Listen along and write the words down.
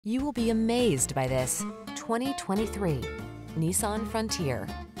You will be amazed by this 2023 Nissan Frontier.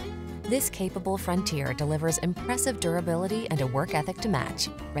 This capable Frontier delivers impressive durability and a work ethic to match.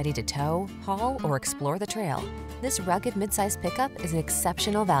 Ready to tow, haul, or explore the trail, this rugged midsize pickup is an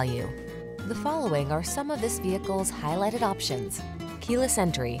exceptional value. The following are some of this vehicle's highlighted options: keyless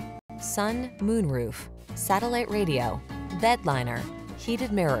entry, sun, moonroof, satellite radio, bed liner,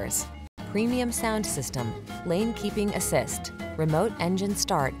 heated mirrors, premium sound system, lane keeping assist, remote engine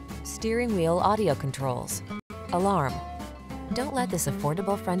start, steering wheel audio controls, alarm. Don't let this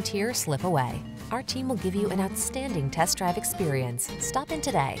affordable Frontier slip away. Our team will give you an outstanding test drive experience. Stop in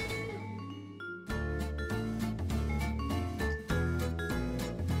today.